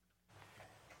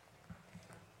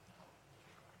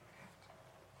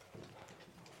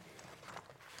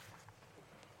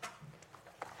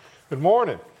Good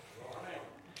morning.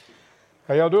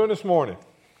 How y'all doing this morning?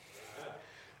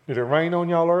 Did it rain on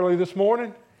y'all early this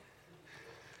morning?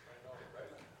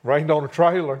 Rained on a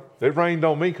trailer. It rained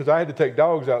on me because I had to take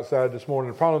dogs outside this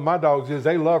morning. The problem with my dogs is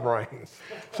they love rain.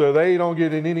 So they don't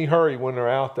get in any hurry when they're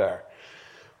out there.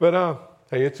 But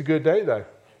hey, it's a good day though.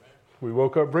 We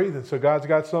woke up breathing, so God's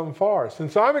got something for us.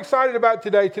 And so I'm excited about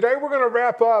today. Today we're going to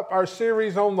wrap up our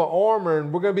series on the armor,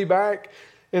 and we're going to be back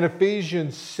in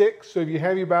Ephesians 6. So if you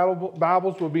have your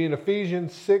Bibles, we'll be in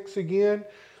Ephesians 6 again.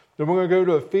 Then we're going to go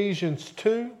to Ephesians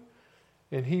 2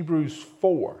 and Hebrews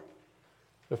 4.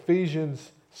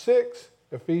 Ephesians 6,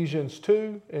 Ephesians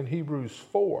 2, and Hebrews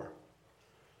 4.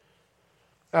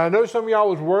 I know some of y'all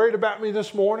was worried about me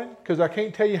this morning because I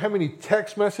can't tell you how many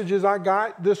text messages I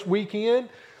got this weekend,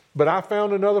 but I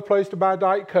found another place to buy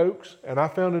Diet Cokes, and I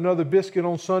found another biscuit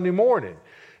on Sunday morning.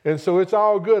 And so it's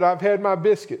all good. I've had my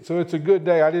biscuit, so it's a good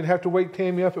day. I didn't have to wake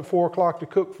Tammy up at 4 o'clock to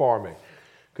cook for me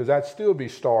because I'd still be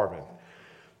starving.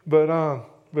 But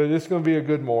it's going to be a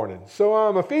good morning.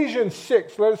 So Ephesians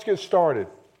 6, let us get started.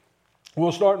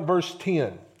 We'll start in verse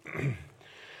 10.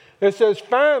 It says,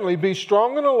 "Finally, be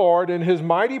strong in the Lord and His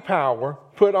mighty power.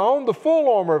 Put on the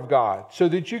full armor of God so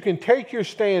that you can take your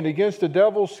stand against the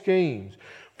devil's schemes.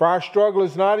 For our struggle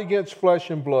is not against flesh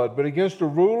and blood, but against the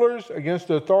rulers, against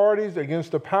the authorities,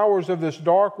 against the powers of this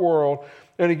dark world,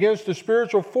 and against the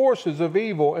spiritual forces of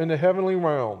evil in the heavenly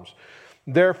realms.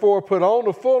 Therefore, put on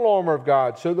the full armor of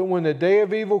God, so that when the day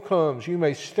of evil comes, you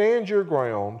may stand your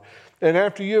ground. And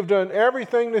after you have done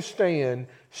everything to stand,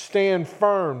 stand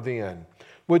firm then,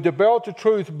 with the belt of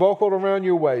truth buckled around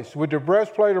your waist, with the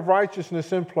breastplate of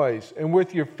righteousness in place, and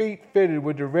with your feet fitted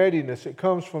with the readiness that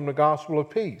comes from the gospel of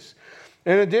peace.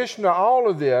 In addition to all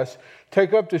of this,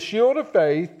 take up the shield of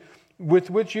faith, with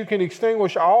which you can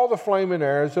extinguish all the flaming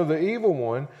arrows of the evil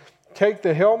one. Take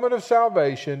the helmet of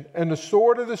salvation and the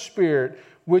sword of the Spirit,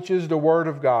 which is the word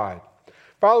of God."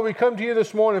 Father, we come to you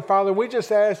this morning, Father, we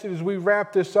just ask that as we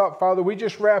wrap this up, Father, we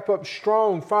just wrap up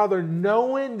strong, Father,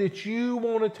 knowing that you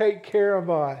want to take care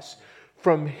of us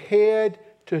from head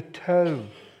to toe.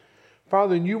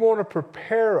 Father, and you want to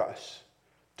prepare us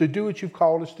to do what you've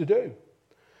called us to do.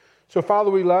 So,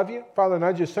 Father, we love you. Father, and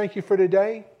I just thank you for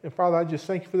today. And, Father, I just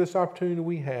thank you for this opportunity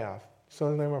we have. In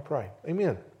Son's name I pray.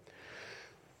 Amen.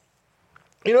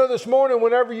 You know, this morning,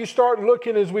 whenever you start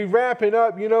looking as we wrap it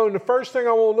up, and the first thing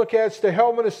I want to look at is the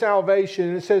helmet of salvation.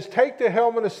 And it says, take the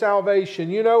helmet of salvation.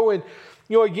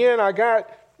 Again, I got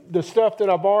the stuff that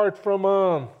I borrowed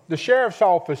from the sheriff's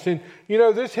office. And,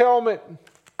 this helmet,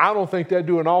 I don't think that'd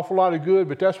do an awful lot of good,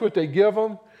 but that's what they give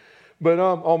them. But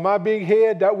on my big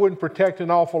head, that wouldn't protect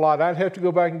an awful lot. I'd have to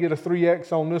go back and get a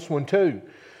 3X on this one too.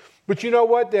 But you know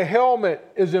what? The helmet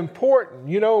is important.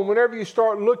 And whenever you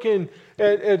start looking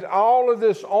at all of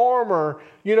this armor,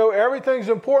 everything's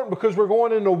important because we're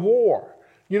going into war.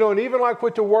 And even like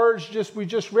with the words we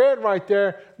just read right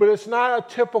there, but it's not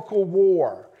a typical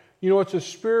war. It's a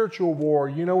spiritual war.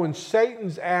 And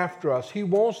Satan's after us. He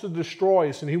wants to destroy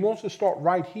us, and he wants to start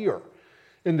right here.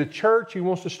 In the church, he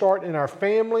wants to start in our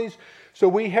families. So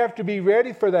we have to be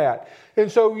ready for that.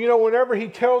 And so, whenever he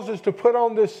tells us to put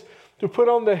on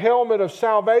the helmet of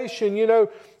salvation,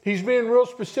 he's being real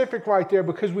specific right there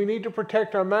because we need to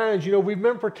protect our minds. We've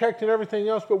been protecting everything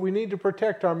else, but we need to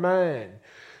protect our mind.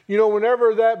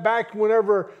 Whenever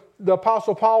the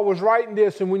Apostle Paul was writing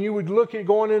this, and when you would look at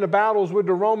going into battles with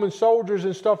the Roman soldiers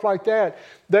and stuff like that,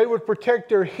 they would protect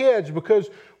their heads because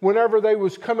whenever they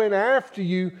was coming after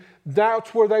you,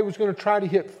 that's where they was going to try to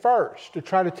hit first, to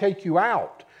try to take you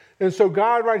out. And so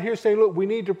God right here is saying, look, we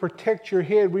need to protect your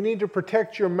head. We need to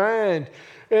protect your mind.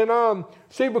 And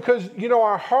because,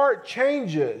 our heart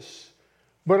changes,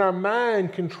 but our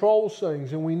mind controls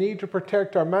things. And we need to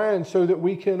protect our mind so that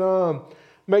we can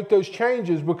make those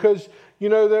changes. Because,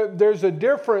 there's a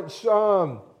difference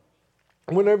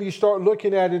whenever you start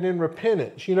looking at it in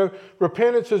repentance.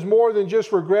 Repentance is more than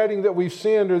just regretting that we've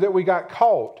sinned or that we got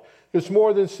caught. It's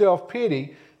more than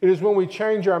self-pity. It is when we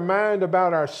change our mind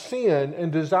about our sin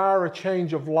and desire a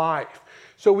change of life.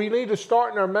 So we need to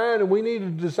start in our mind, and we need to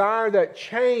desire that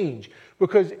change,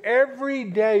 because every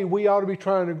day we ought to be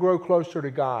trying to grow closer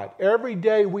to God. Every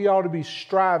day we ought to be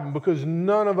striving, because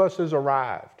none of us has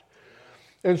arrived.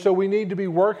 And so we need to be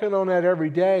working on that every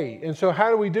day. And so how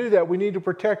do we do that? We need to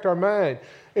protect our mind.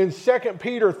 In 2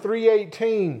 Peter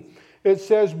 3:18, it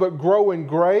says, "But grow in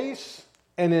grace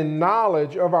and in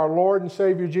knowledge of our Lord and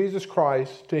Savior Jesus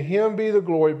Christ. To Him be the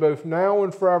glory both now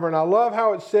and forever." And I love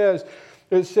how it says,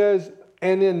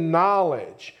 and in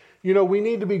knowledge. We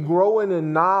need to be growing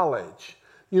in knowledge.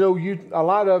 A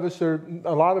lot of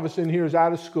us in here is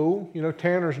out of school.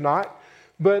 Tanner's not.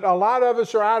 But a lot of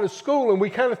us are out of school, and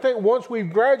we kind of think once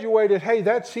we've graduated, hey,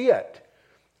 that's it.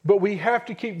 But we have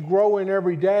to keep growing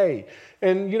every day.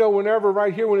 And, whenever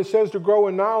right here when it says to grow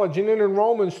in knowledge, and then in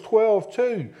Romans 12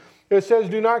 too, it says,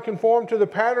 do not conform to the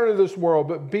pattern of this world,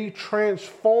 but be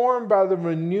transformed by the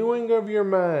renewing of your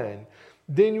mind.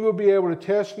 Then you will be able to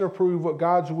test and approve what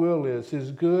God's will is,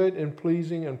 his good and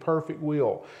pleasing and perfect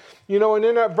will. And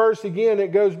in that verse again,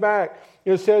 it goes back.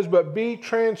 It says, but be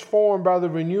transformed by the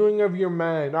renewing of your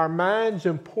mind. Our mind's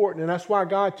important, and that's why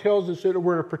God tells us that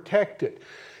we're to protect it.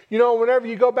 Whenever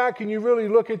you go back and you really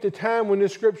look at the time when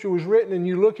this scripture was written and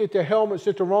you look at the helmets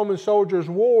that the Roman soldiers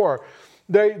wore,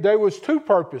 there was two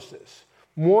purposes.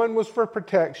 One was for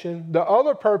protection. The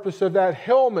other purpose of that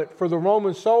helmet for the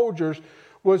Roman soldiers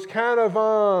was kind of,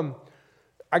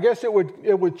 I guess it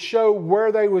would show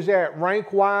where they was at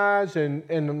rank-wise and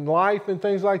in life and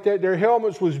things like that. Their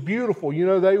helmets was beautiful.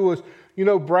 They was,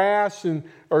 brass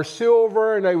or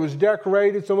silver, and they was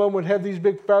decorated. Some of them would have these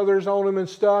big feathers on them and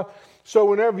stuff. So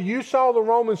whenever you saw the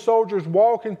Roman soldiers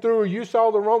walking through, or you saw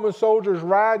the Roman soldiers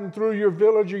riding through your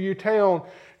village or your town,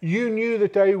 you knew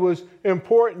that they was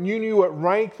important. You knew what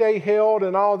rank they held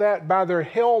and all that by their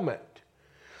helmet.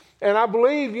 And I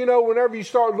believe, whenever you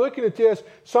start looking at this,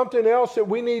 something else that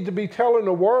we need to be telling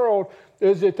the world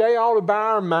is that they ought to, by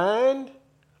our mind,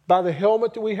 by the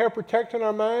helmet that we have protecting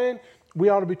our mind, we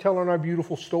ought to be telling our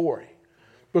beautiful story.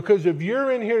 Because if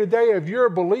you're in here today, if you're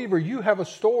a believer, you have a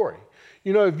story.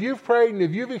 If you've prayed and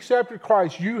if you've accepted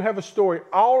Christ, you have a story.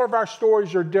 All of our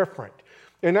stories are different.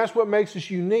 And that's what makes us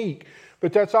unique.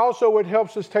 But that's also what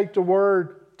helps us take the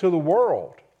word to the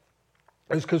world.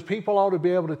 It's because people ought to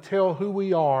be able to tell who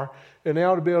we are, and they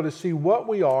ought to be able to see what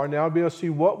we are, and they ought to be able to see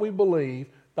what we believe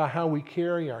by how we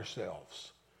carry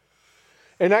ourselves.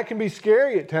 And that can be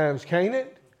scary at times, can't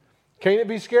it? Can't it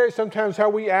be scary sometimes how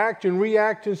we act and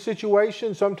react in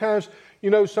situations? Sometimes,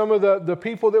 some of the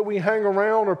people that we hang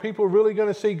around, are people really going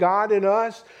to see God in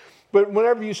us? But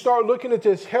whenever you start looking at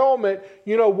this helmet,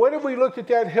 what if we looked at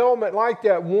that helmet like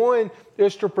that? One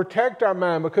is to protect our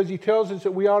mind, because he tells us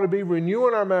that we ought to be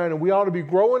renewing our mind and we ought to be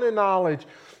growing in knowledge.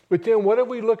 But then what if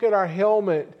we look at our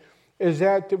helmet as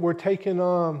that we're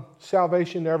taking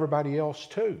salvation to everybody else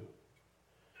too?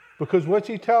 Because what's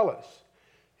he tell us?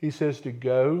 He says to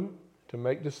go, to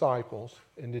make disciples,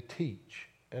 and to teach,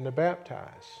 and to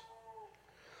baptize.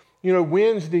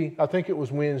 Wednesday, I think it was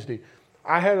Wednesday,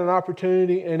 I had an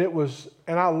opportunity, and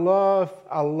I love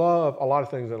a lot of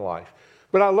things in life.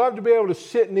 But I love to be able to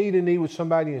sit knee to knee with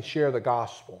somebody and share the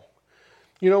gospel.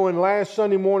 And last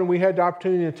Sunday morning, we had the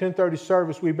opportunity in the 10:30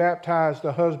 service, we baptized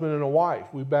a husband and a wife.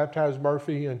 We baptized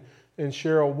Murphy and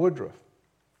Cheryl Woodruff.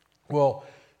 Well,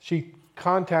 she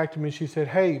contacted me. She said,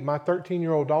 hey, my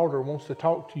 13-year-old daughter wants to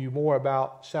talk to you more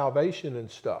about salvation and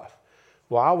stuff.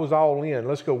 Well, I was all in.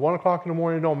 Let's go 1 o'clock in the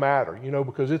morning. It don't matter,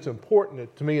 because it's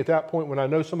important to me at that point when I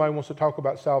know somebody wants to talk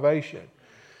about salvation.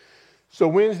 So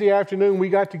Wednesday afternoon, we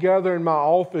got together in my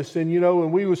office, and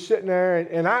we were sitting there,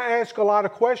 and I ask a lot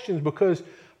of questions because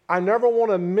I never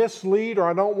want to mislead, or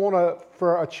I don't want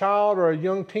for a child or a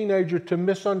young teenager to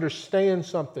misunderstand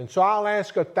something. So I'll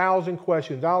ask 1,000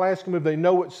 questions. I'll ask them if they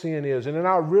know what sin is, and then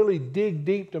I'll really dig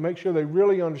deep to make sure they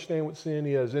really understand what sin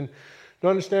is, and to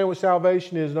understand what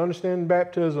salvation is, and understand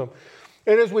baptism.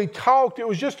 And as we talked, it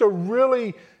was just a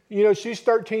really, she's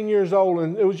 13 years old,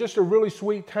 and it was just a really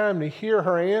sweet time to hear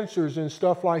her answers and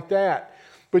stuff like that.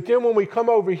 But then when we come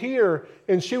over here,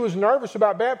 and she was nervous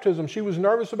about baptism, she was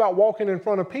nervous about walking in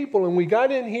front of people, and we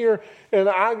got in here, and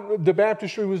the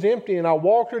baptistry was empty, and I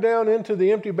walked her down into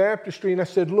the empty baptistry, and I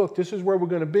said, look, this is where we're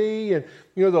going to be, and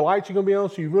the lights are going to be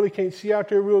on, so you really can't see out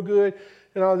there real good,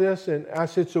 and all this. And I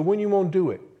said, so when you want to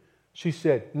do it? She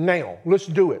said, now, let's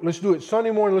do it. Let's do it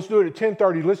Sunday morning. Let's do it at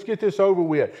 10:30. Let's get this over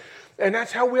with. And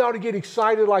that's how we ought to get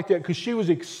excited like that, because she was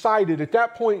excited. At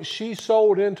that point, she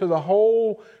sold into the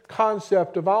whole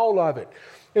concept of all of it.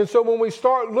 And so when we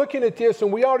start looking at this,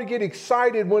 and we ought to get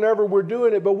excited whenever we're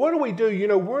doing it, but what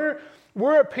do?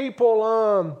 We're a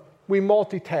people, we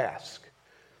multitask.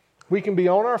 We can be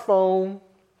on our phone,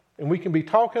 and we can be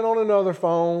talking on another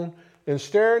phone, and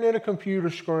staring at a computer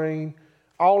screen,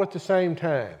 all at the same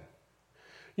time.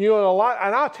 And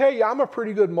I'll tell you, I'm a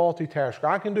pretty good multitasker.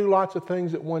 I can do lots of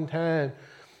things at one time.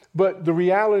 But the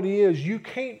reality is, you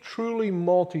can't truly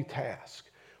multitask.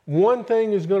 One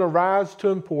thing is going to rise to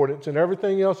importance, and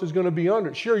everything else is going to be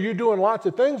under it. Sure, you're doing lots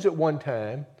of things at one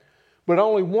time, but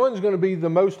only one's going to be the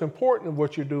most important of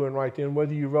what you're doing right then,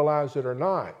 whether you realize it or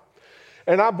not.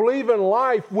 And I believe in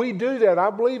life, we do that.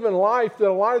 I believe in life that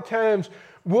a lot of times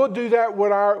we'll do that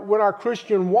with our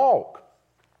Christian walk.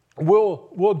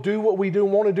 We'll do what we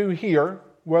want to do here,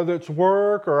 whether it's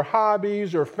work or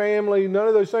hobbies or family. None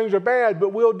of those things are bad,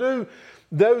 but we'll do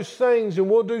those things, and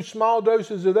we'll do small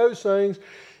doses of those things,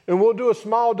 and we'll do a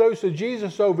small dose of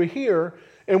Jesus over here,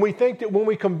 and we think that when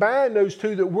we combine those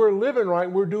two that we're living right,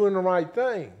 we're doing the right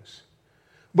things.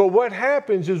 But what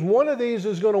happens is one of these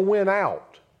is going to win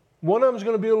out. One of them is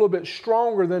going to be a little bit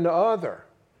stronger than the other.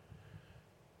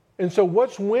 And so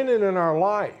what's winning in our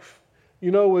life? You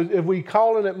know, if we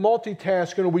calling it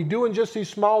multitasking, are we doing just these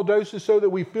small doses so that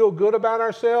we feel good about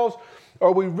ourselves? Or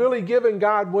are we really giving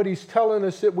God what He's telling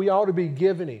us that we ought to be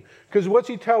giving Him? Because what's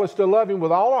He tell us? To love Him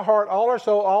with all our heart, all our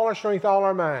soul, all our strength, all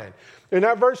our mind. And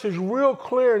that verse is real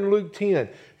clear in Luke 10.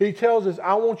 He tells us,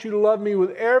 I want you to love me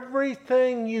with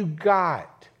everything you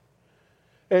got.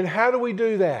 And how do we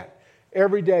do that?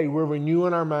 Every day we're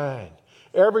renewing our mind.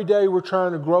 Every day we're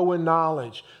trying to grow in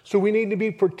knowledge. So we need to be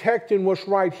protecting what's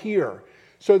right here.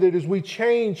 So that as we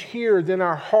change here, then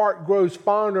our heart grows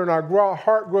fonder and our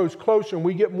heart grows closer and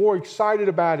we get more excited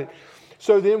about it.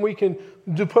 So then we can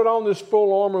put on this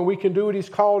full armor and we can do what He's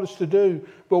called us to do.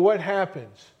 But what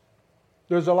happens?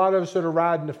 There's a lot of us that are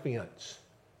riding the fence.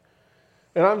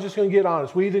 And I'm just going to get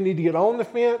honest. We either need to get on the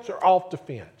fence or off the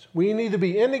fence. We need to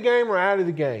be in the game or out of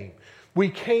the game. We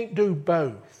can't do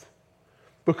both.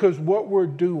 Because what we're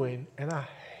doing, and I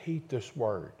hate this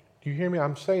word. Do you hear me?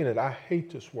 I'm saying it. I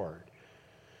hate this word.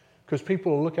 Because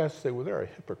people will look at us and say, well, they're a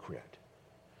hypocrite.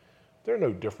 They're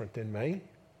no different than me.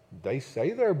 They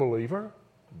say they're a believer.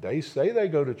 They say they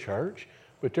go to church.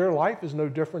 But their life is no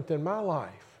different than my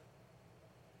life.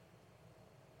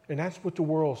 And that's what the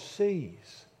world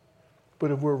sees. But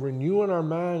if we're renewing our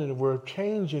mind and if we're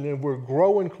changing and we're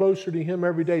growing closer to Him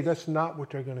every day, that's not what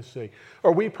they're going to see.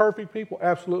 Are we perfect people?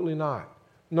 Absolutely not.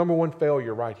 Number one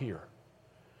failure right here.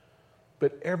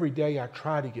 But every day I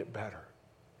try to get better.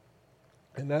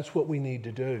 And that's what we need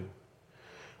to do.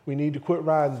 We need to quit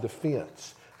riding the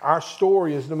fence. Our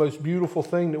story is the most beautiful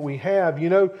thing that we have, you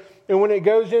know. And when it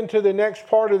goes into the next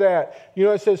part of that, you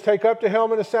know, it says, take up the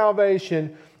helmet of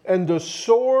salvation and the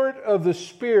sword of the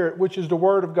Spirit, which is the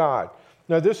Word of God.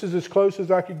 Now, this is as close as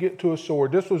I could get to a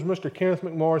sword. This was Mr. Kenneth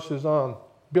McMorris's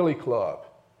billy club.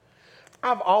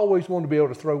 I've always wanted to be able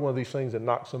to throw one of these things and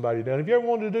knock somebody down. Have you ever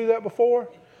wanted to do that before?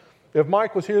 If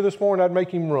Mike was here this morning, I'd make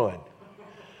him run.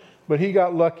 But he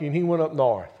got lucky and he went up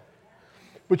north.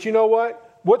 But you know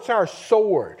what? What's our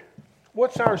sword?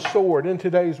 What's our sword in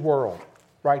today's world?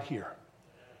 Right here.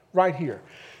 Right here.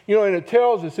 You know, and it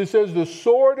tells us, it says the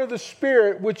sword of the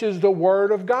Spirit, which is the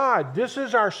Word of God. This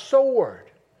is our sword.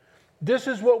 This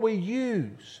is what we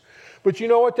use. But you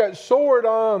know what? That sword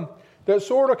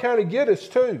will kind of get us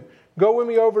too. Go with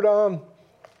me over to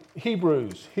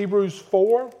Hebrews. Hebrews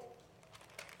 4.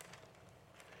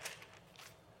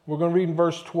 We're going to read in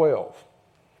verse 12.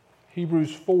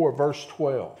 Hebrews 4, verse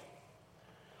 12.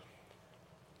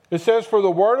 It says, For the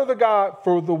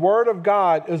word of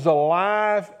God is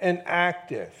alive and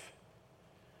active.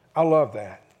 I love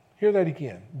that. Hear that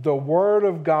again. The Word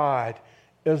of God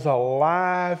is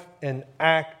alive and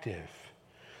active.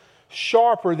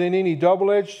 Sharper than any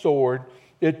double-edged sword.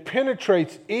 It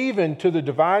penetrates even to the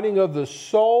dividing of the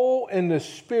soul and the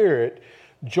spirit,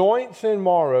 joints and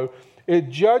marrow. It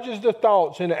judges the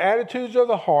thoughts and attitudes of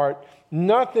the heart.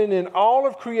 Nothing in all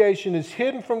of creation is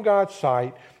hidden from God's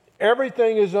sight.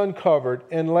 Everything is uncovered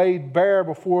and laid bare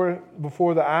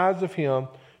before the eyes of Him.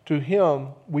 To Him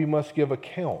we must give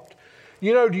account.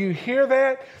 You know, do you hear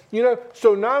that? You know,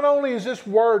 so not only is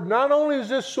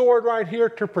this sword right here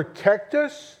to protect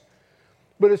us,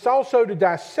 but it's also to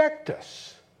dissect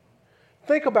us.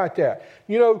 Think about that.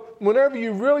 You know, whenever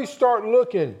you really start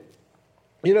looking,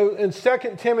 you know, in 2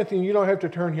 Timothy, you don't have to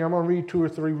turn here. I'm going to read 2 or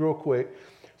 3 real quick.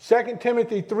 2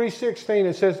 Timothy 3:16,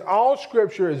 it says, all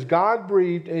Scripture is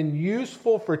God-breathed and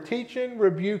useful for teaching,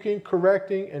 rebuking,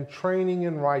 correcting, and training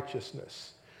in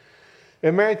righteousness.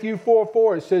 In Matthew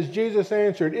 4:4, it says, Jesus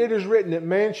answered, it is written that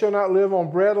man shall not live on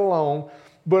bread alone,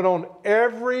 but on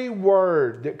every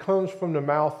word that comes from the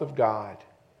mouth of God.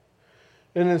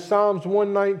 And in Psalms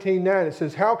 119:9, it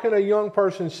says, how can a young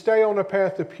person stay on the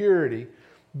path of purity?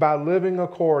 By living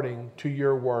according to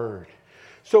your word.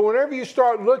 So whenever you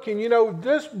start looking, you know,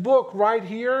 this book right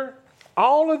here,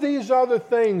 all of these other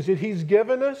things that He's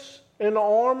given us in the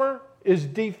armor is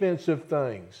defensive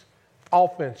things,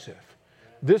 offensive.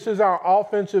 This is our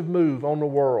offensive move on the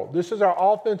world. This is our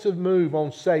offensive move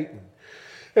on Satan.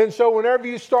 And so whenever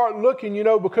you start looking, you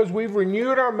know, because we've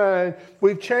renewed our mind,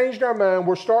 we've changed our mind,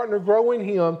 we're starting to grow in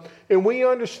Him, and we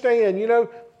understand, you know,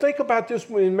 think about this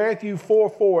in Matthew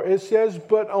 4:4. It says,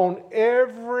 but on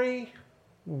every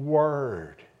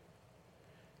word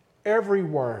in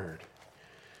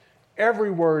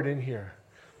here.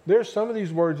 There's some of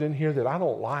these words in here that I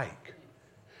don't like.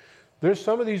 There's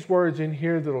some of these words in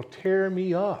here that'll tear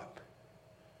me up.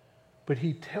 But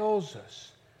he tells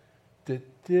us that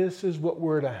this is what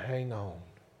we're to hang on.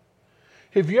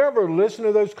 Have you ever listened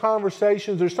to those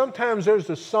conversations? Or sometimes there's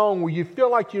a song where you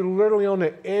feel like you're literally on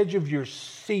the edge of your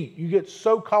seat. You get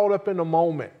so caught up in the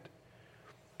moment.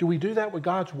 Do we do that with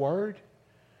God's Word?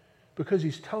 Because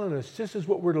He's telling us this is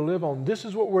what we're to live on. This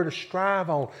is what we're to strive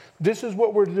on. This is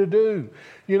what we're to do.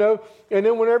 You know, and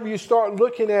then whenever you start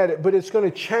looking at it, but it's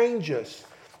going to change us.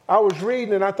 I was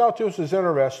reading and I thought this was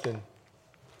interesting.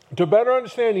 To better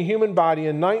understand the human body,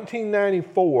 in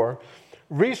 1994,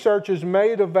 researchers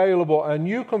made available a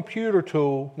new computer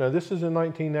tool. Now, this is in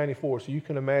 1994, so you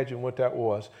can imagine what that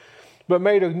was. But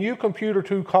made a new computer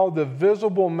tool called the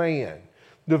Visible Man.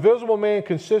 The Visible Man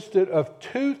consisted of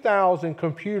 2,000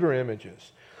 computer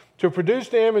images. To produce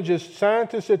the images,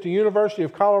 scientists at the University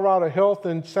of Colorado Health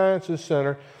and Sciences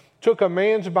Center took a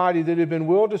man's body that had been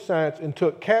willed to science and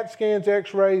took CAT scans,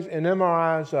 X-rays, and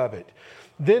MRIs of it.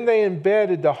 Then they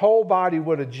embedded the whole body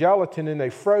with a gelatin and they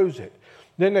froze it.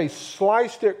 Then they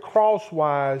sliced it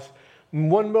crosswise,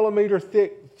 1 millimeter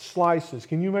thick slices.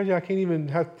 Can you imagine? I can't even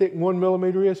how thick 1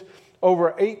 millimeter is.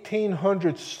 Over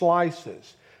 1,800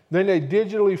 slices. Then they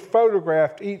digitally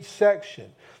photographed each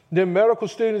section. Then medical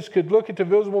students could look at the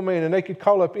Visible Man and they could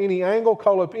call up any angle,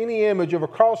 call up any image of a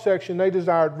cross section they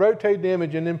desired, rotate the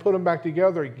image, and then put them back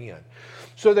together again.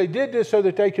 So they did this so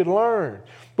that they could learn.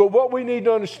 But what we need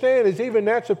to understand is even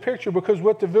that's a picture, because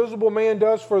what the Visible Man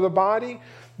does for the body,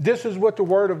 this is what the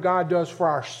Word of God does for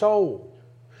our soul.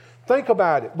 Think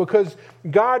about it, because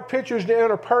God pictures the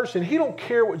inner person. He don't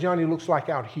care what Johnny looks like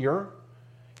out here.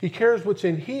 He cares what's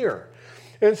in here.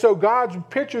 And so God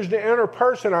pictures the inner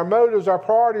person, our motives, our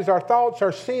priorities, our thoughts,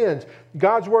 our sins.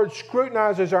 God's Word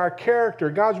scrutinizes our character.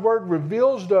 God's Word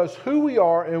reveals to us who we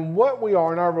are and what we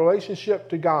are in our relationship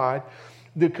to God,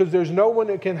 because there's no one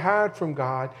that can hide from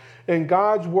God. And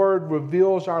God's Word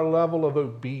reveals our level of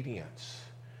obedience.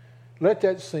 Let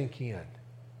that sink in.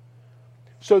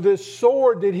 So this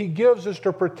sword that He gives us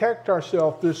to protect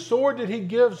ourselves, this sword that He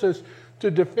gives us to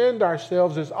defend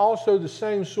ourselves, is also the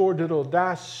same sword that will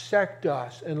dissect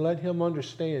us and let Him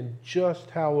understand just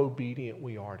how obedient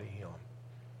we are to Him.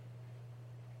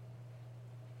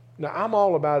 Now, I'm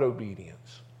all about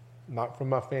obedience. Not from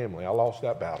my family. I lost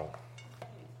that battle.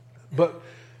 But,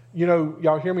 you know,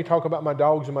 y'all hear me talk about my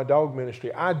dogs and my dog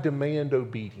ministry. I demand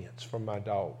obedience from my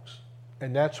dogs.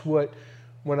 And that's what,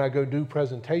 when I go do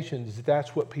presentations,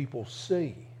 that's what people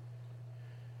see.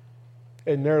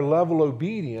 And their level of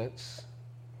obedience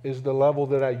is the level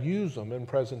that I use them in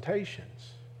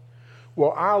presentations.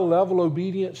 Well, our level of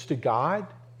obedience to God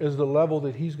is the level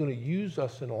that He's going to use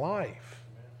us in life.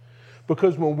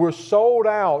 Because when we're sold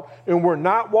out and we're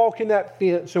not walking that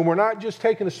fence and we're not just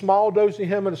taking a small dose of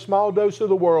Him and a small dose of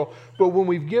the world, but when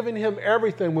we've given Him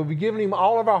everything, when we've given Him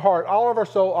all of our heart, all of our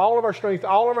soul, all of our strength,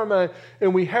 all of our mind,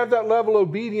 and we have that level of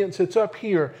obedience that's up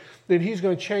here, then He's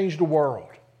going to change the world.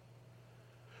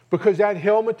 Because that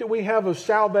helmet that we have of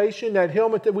salvation, that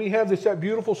helmet that we have, that's that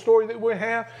beautiful story that we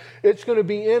have, it's going to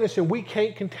be in us and we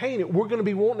can't contain it. We're going to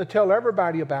be wanting to tell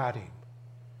everybody about Him.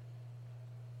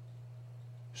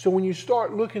 So when you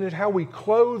start looking at how we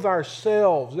clothe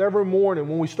ourselves every morning,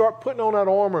 when we start putting on that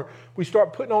armor, we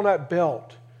start putting on that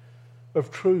belt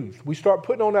of truth. We start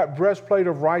putting on that breastplate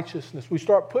of righteousness. We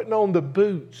start putting on the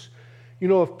boots,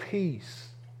 of peace.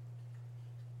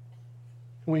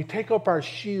 And we take up our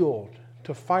shield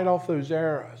to fight off those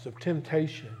arrows of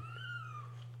temptation.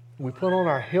 We put on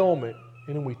our helmet,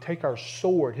 and then we take our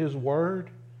sword, His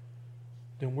Word,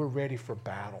 then we're ready for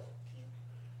battle.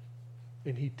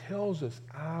 And He tells us,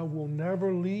 I will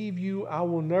never leave you. I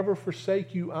will never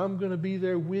forsake you. I'm going to be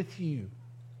there with you.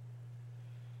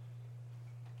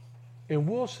 And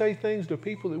we'll say things to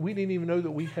people that we didn't even know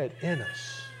that we had in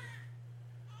us,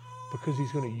 because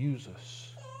He's going to use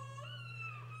us.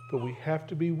 But we have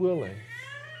to be willing.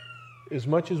 As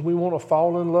much as we want to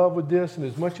fall in love with this, and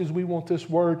as much as we want this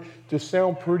word to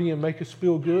sound pretty and make us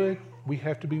feel good, we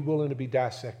have to be willing to be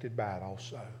dissected by it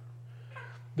also.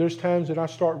 There's times that I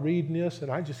start reading this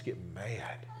and I just get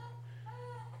mad.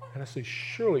 And I say,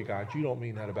 surely, God, you don't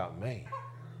mean that about me.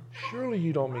 Surely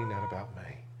you don't mean that about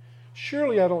me.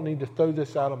 Surely I don't need to throw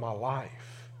this out of my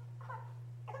life.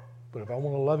 But if I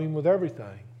want to love Him with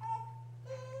everything,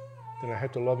 then I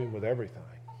have to love Him with everything.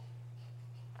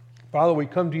 Father, we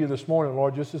come to you this morning,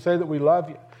 Lord, just to say that we love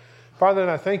you. Father,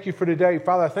 and I thank you for today.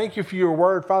 Father, I thank you for your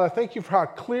word. Father, I thank you for how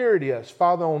clear it is,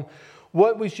 Father, on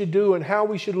what we should do and how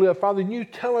we should live. Father, you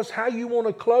tell us how you want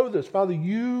to clothe us. Father,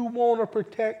 you want to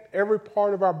protect every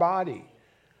part of our body,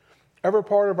 every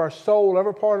part of our soul,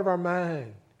 every part of our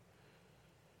mind.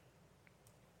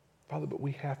 Father, but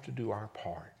we have to do our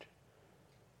part.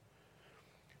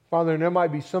 Father, and there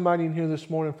might be somebody in here this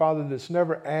morning, Father, that's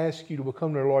never asked you to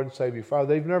become their Lord and Savior. Father,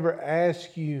 they've never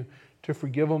asked you to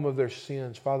forgive them of their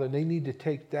sins. Father, they need to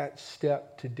take that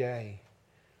step today.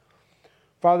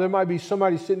 Father, there might be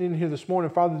somebody sitting in here this morning,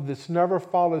 Father, that's never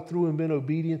followed through and been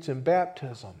obedient in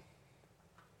baptism.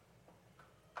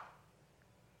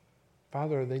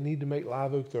 Father, they need to make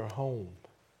Live Oak their home.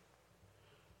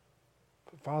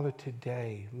 But Father,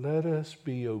 today, let us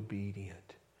be obedient.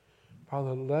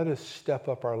 Father, let us step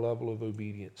up our level of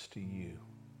obedience to you.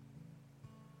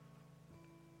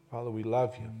 Father, we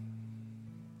love you.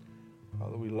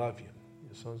 Father, we love you. In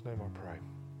your Son's name I pray.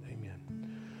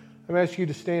 Amen. I'm asking you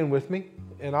to stand with me,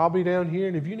 and I'll be down here.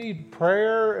 And if you need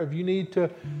prayer, if you need to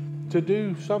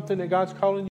do something that God's calling you,